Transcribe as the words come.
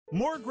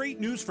More great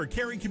news for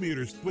Cary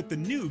commuters. With the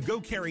new Go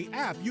Cary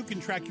app, you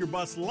can track your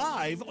bus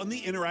live on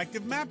the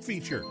interactive map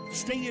feature.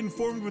 Stay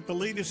informed with the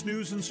latest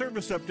news and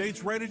service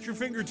updates right at your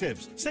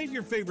fingertips. Save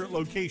your favorite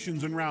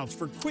locations and routes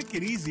for quick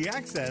and easy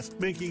access,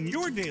 making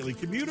your daily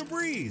commute a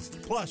breeze.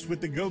 Plus, with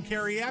the Go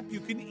Cary app,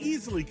 you can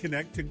easily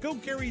connect to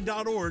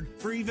gocary.org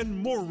for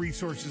even more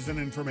resources and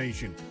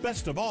information.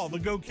 Best of all, the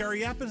Go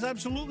Cary app is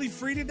absolutely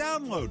free to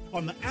download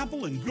on the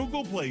Apple and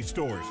Google Play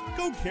stores.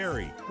 Go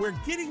Cary, where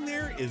getting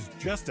there is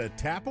just a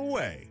tap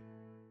away.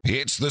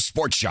 It's the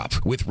Sports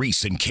Shop with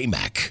Reese and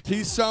K-Mac.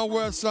 He's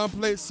somewhere,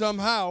 someplace,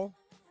 somehow.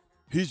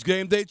 He's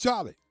GameDay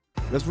Charlie.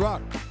 Let's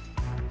rock.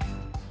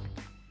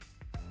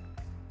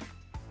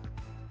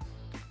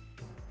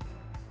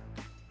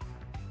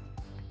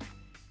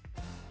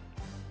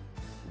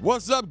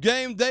 What's up,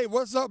 GameDay?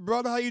 What's up,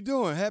 brother? How you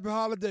doing? Happy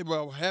holiday.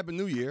 Well, happy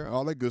New Year.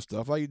 All that good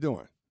stuff. How you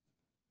doing?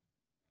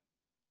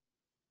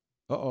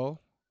 Uh-oh.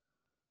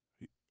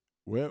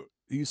 Well,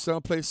 he's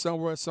someplace,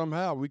 somewhere,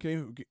 somehow. We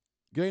can't.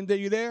 GameDay,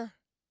 you there?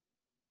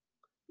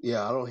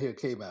 Yeah, I don't hear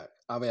K-Mac.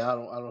 I mean, I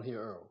don't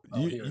hear Earl.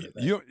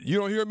 You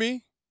don't hear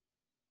me?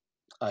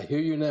 I hear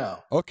you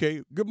now.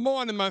 Okay. Good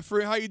morning, my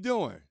friend. How you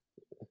doing?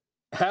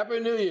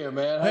 Happy New Year,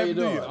 man. How you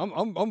doing? New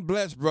Year. I'm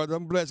blessed, brother.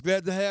 I'm blessed.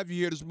 Glad to have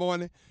you here this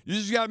morning. You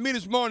just got me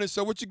this morning,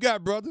 so what you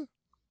got, brother?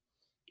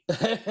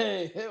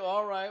 Hey,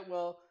 all right.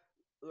 Well,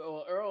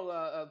 Earl,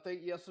 I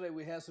think yesterday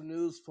we had some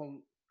news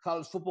from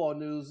college football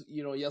news.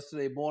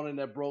 Yesterday morning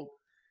that broke.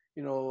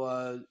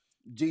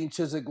 Gene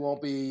Chizik won't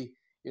be,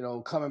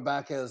 coming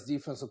back as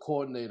defensive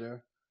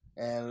coordinator,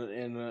 and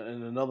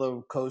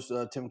another coach,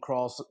 Tim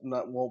Cross,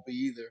 won't be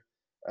either.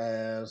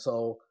 And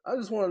so I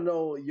just want to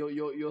know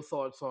your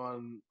thoughts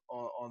on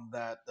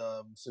that,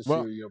 since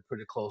you're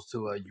pretty close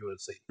to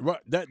UNC.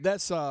 Right.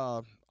 That's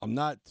I'm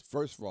not.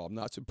 First of all, I'm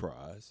not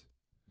surprised.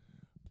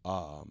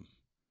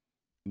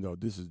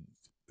 This is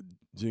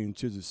Gene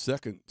Chizik's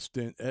second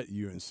stint at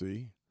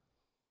UNC.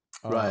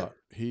 Right.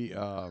 He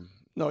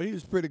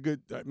was pretty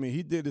good. I mean,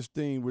 he did his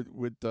thing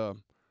with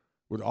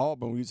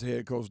Auburn. He was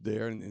head coach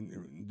there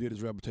and did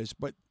his reputation.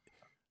 But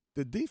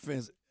the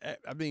defense,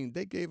 I mean,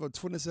 they gave up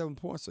 27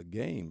 points a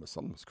game or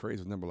something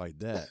crazy number like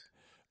that.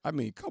 I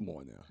mean, come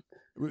on now.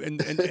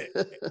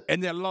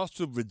 And that loss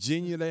to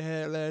Virginia they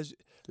had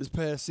this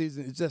past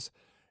season. It's just,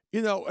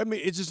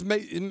 it just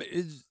made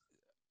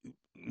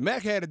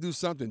Mac had to do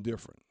something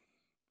different.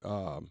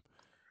 I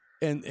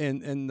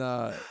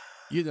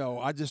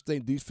just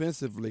think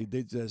defensively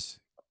they just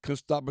couldn't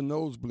stop a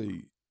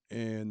nosebleed,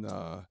 and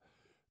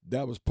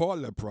that was part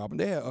of the problem.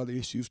 They had other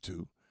issues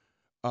too,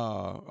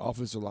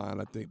 offensive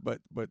line, I think, but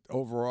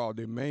overall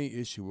their main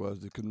issue was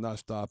they could not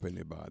stop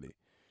anybody.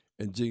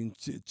 And Gene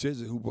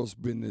Chizik, who was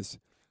been this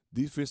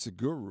defensive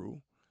guru,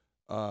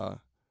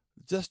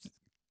 just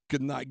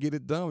could not get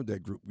it done with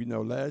that group.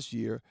 Last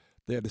year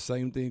they had the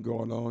same thing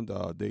going on.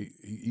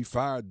 He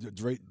fired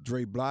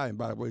Dre Bly, and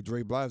by the way,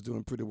 Dre Bly is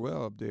doing pretty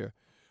well up there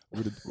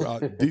with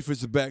the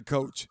defensive back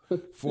coach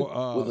for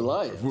with the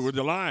Lions. With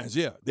the Lions,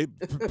 yeah, they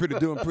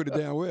doing pretty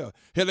damn well.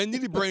 Hell, they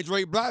need to bring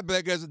Dre Bly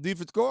back as a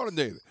defense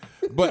coordinator.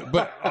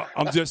 But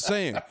I'm just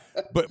saying.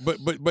 But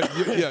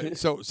yeah.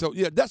 So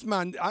yeah, that's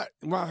when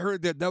I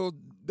heard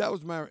that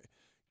was my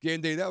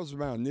game day. That was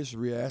my initial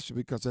reaction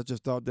because I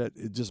just thought that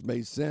it just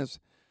made sense.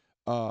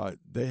 They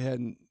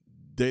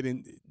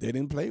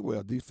didn't play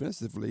well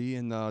defensively,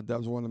 and that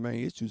was one of the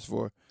main issues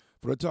for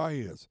the Tar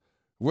Heels.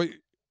 What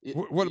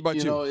about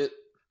you?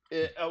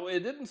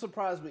 It didn't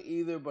surprise me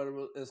either, but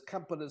it's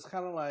kind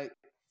of like,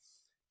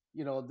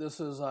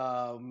 this is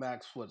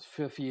Mac's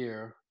fifth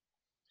year,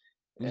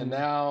 and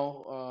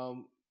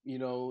now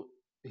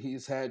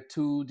he's had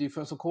two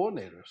defensive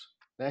coordinators.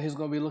 Now he's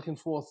going to be looking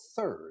for a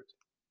third.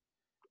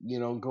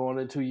 Going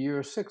into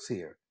year 6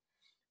 here.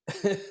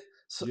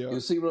 So yeah. You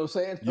see what I'm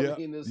saying? Yeah. I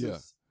mean, this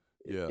is.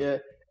 Yeah. Yeah.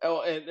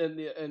 Oh,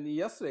 and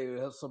yesterday we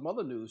had some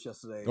other news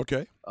yesterday.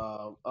 Okay.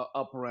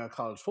 Up around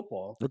college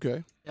football.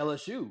 Okay.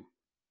 LSU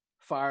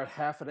fired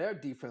half of their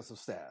defensive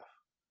staff.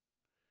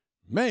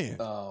 Man.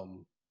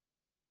 So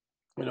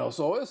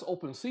it's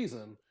open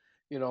season,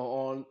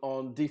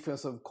 on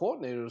defensive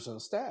coordinators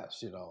and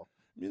staffs, You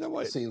know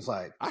what? It seems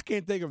like. I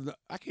can't think of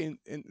and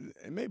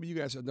maybe you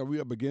guys know we're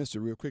up against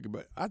it real quick,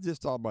 but I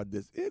just thought about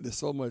this. It is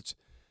so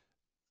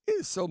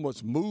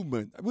much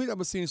movement. We've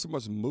never seen so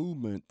much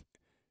movement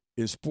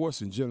in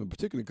sports in general,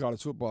 particularly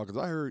college football,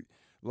 because I heard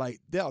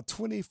there are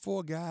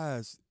 24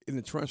 guys in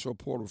the transfer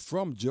portal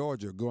from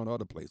Georgia going to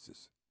other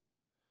places.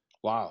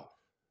 Wow.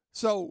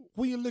 So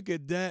when you look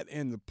at that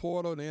and the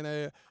portal and the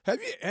NIL,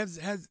 has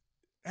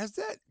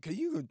that? Can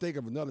you even think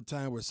of another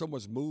time where so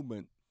much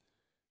movement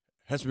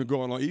has been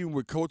going on, even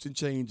with coaching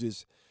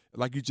changes,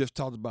 like you just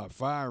talked about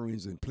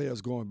firings and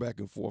players going back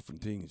and forth from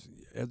teams?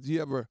 Have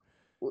you ever?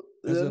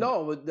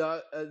 No, but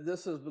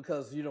this is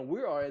because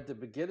we are at the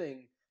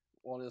beginning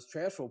on this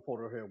transfer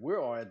portal here. We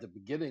are at the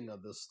beginning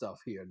of this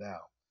stuff here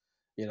now,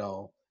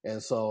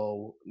 and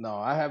so no,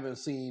 I haven't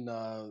seen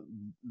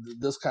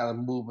this kind of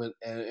movement,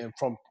 and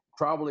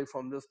probably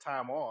from this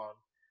time on,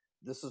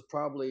 this is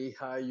probably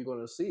how you're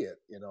going to see it,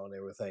 and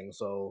everything.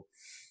 So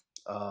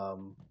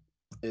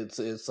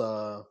It's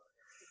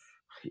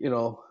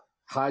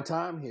high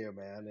time here,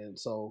 man. And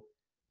so,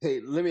 hey,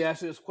 let me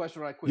ask you this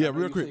question right quick. Yeah,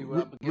 real quick.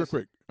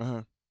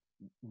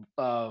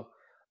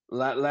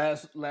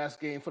 Last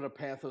game for the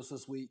Panthers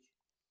this week.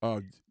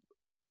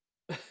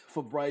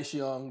 For Bryce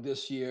Young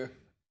this year.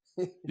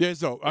 Yeah,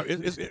 so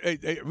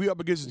we up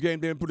against this game.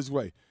 Then put it this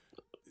way,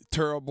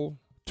 terrible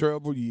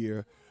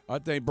year. I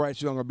think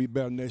Bryce Young will be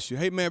better next year.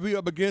 Hey man, we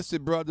up against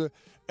it, brother.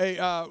 Hey,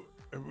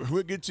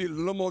 we'll get you a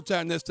little more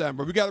time next time,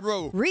 but we got to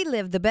roll.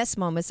 Relive the best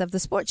moments of the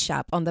Sports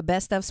Shop on the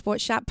Best of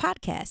Sports Shop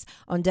podcast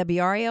on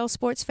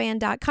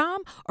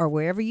WRLSportsFan.com or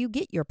wherever you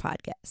get your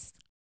podcasts.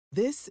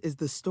 This is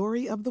the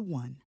story of the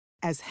one.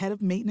 As head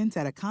of maintenance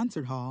at a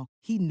concert hall,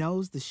 he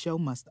knows the show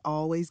must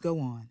always go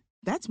on.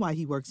 That's why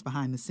he works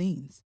behind the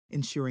scenes,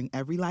 ensuring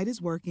every light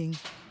is working,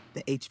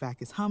 the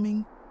HVAC is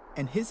humming,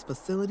 and his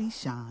facility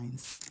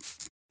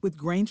shines. With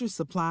Grainger's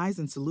supplies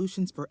and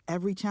solutions for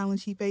every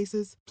challenge he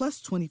faces,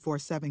 plus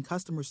 24/7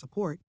 customer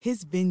support,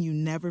 his venue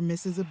never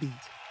misses a beat.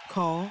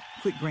 Call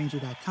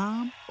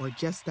quickgrainger.com or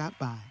just stop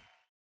by.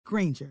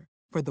 Grainger,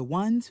 for the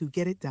ones who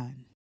get it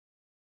done.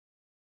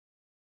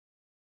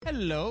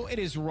 Hello, it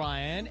is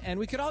Ryan, and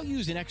we could all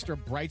use an extra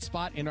bright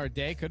spot in our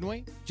day, couldn't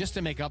we? Just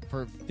to make up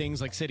for things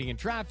like sitting in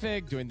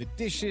traffic, doing the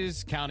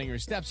dishes, counting your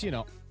steps,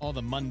 all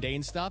the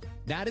mundane stuff.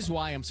 That is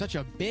why I'm such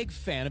a big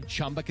fan of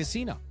Chumba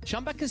Casino.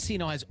 Chumba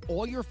Casino has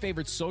all your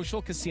favorite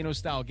social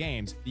casino-style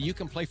games that you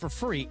can play for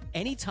free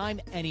anytime,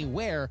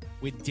 anywhere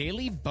with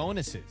daily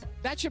bonuses.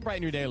 That should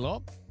brighten your day a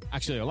little.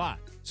 Actually, a lot.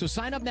 So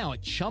sign up now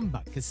at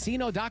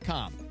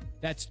ChumbaCasino.com.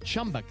 That's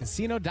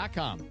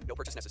ChumbaCasino.com. No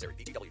purchase necessary.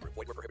 VGW Group.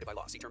 Void where prohibited by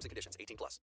law. See terms and conditions. 18+.